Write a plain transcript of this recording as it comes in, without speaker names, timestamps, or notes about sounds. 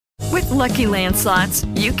Lucky Land Slots,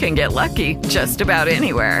 you can get lucky just about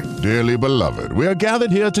anywhere. Dearly beloved, we are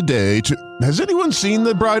gathered here today to... Has anyone seen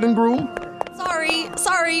the bride and groom?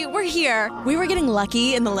 Sorry, we're here. We were getting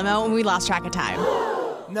lucky in the limo and we lost track of time.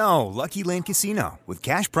 No, Lucky Land Casino, with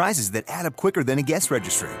cash prizes that add up quicker than a guest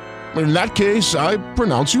registry. In that case, I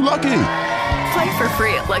pronounce you lucky. Play for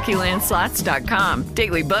free at LuckyLandSlots.com.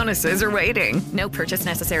 Daily bonuses are waiting. No purchase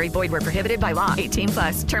necessary. Void where prohibited by law.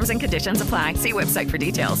 18+. Terms and conditions apply. See website for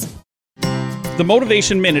details. The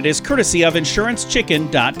Motivation Minute is courtesy of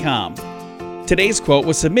InsuranceChicken.com. Today's quote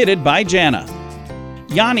was submitted by Jana.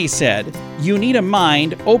 Yanni said, "You need a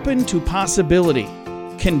mind open to possibility,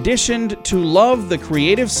 conditioned to love the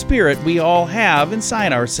creative spirit we all have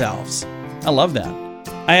inside ourselves." I love that.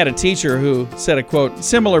 I had a teacher who said a quote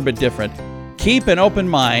similar but different. "Keep an open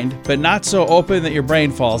mind, but not so open that your brain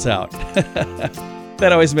falls out."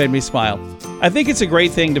 That always made me smile. I think it's a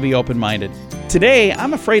great thing to be open-minded. Today,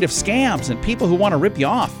 I'm afraid of scams and people who want to rip you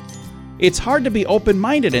off. It's hard to be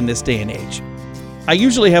open-minded in this day and age. I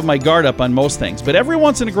usually have my guard up on most things, but every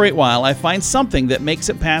once in a great while, I find something that makes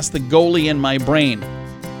it past the goalie in my brain.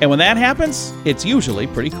 And when that happens, it's usually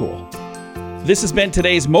pretty cool. This has been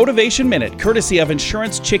today's Motivation Minute, courtesy of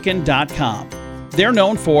InsuranceChicken.com. They're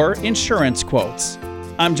known for insurance quotes.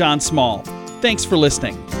 I'm John Small. Thanks for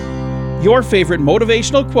listening. Your favorite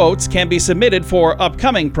motivational quotes can be submitted for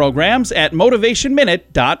upcoming programs at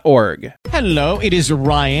MotivationMinute.org. Hello, it is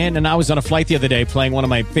Ryan, and I was on a flight the other day playing one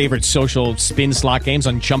of my favorite social spin slot games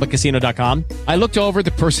on ChumbaCasino.com. I looked over at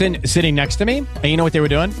the person sitting next to me, and you know what they were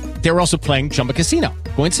doing? They were also playing Chumba Casino.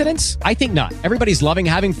 Coincidence? I think not. Everybody's loving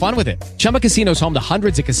having fun with it. Chumba Casino is home to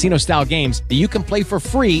hundreds of casino-style games that you can play for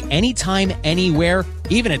free anytime, anywhere,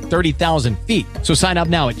 even at 30,000 feet. So sign up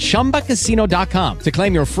now at ChumbaCasino.com to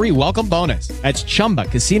claim your free welcome bonus. That's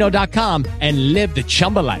ChumbaCasino.com and live the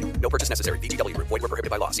Chumba life. No purchase necessary. VGW. Void where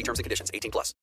prohibited by law. See terms and conditions. 18+.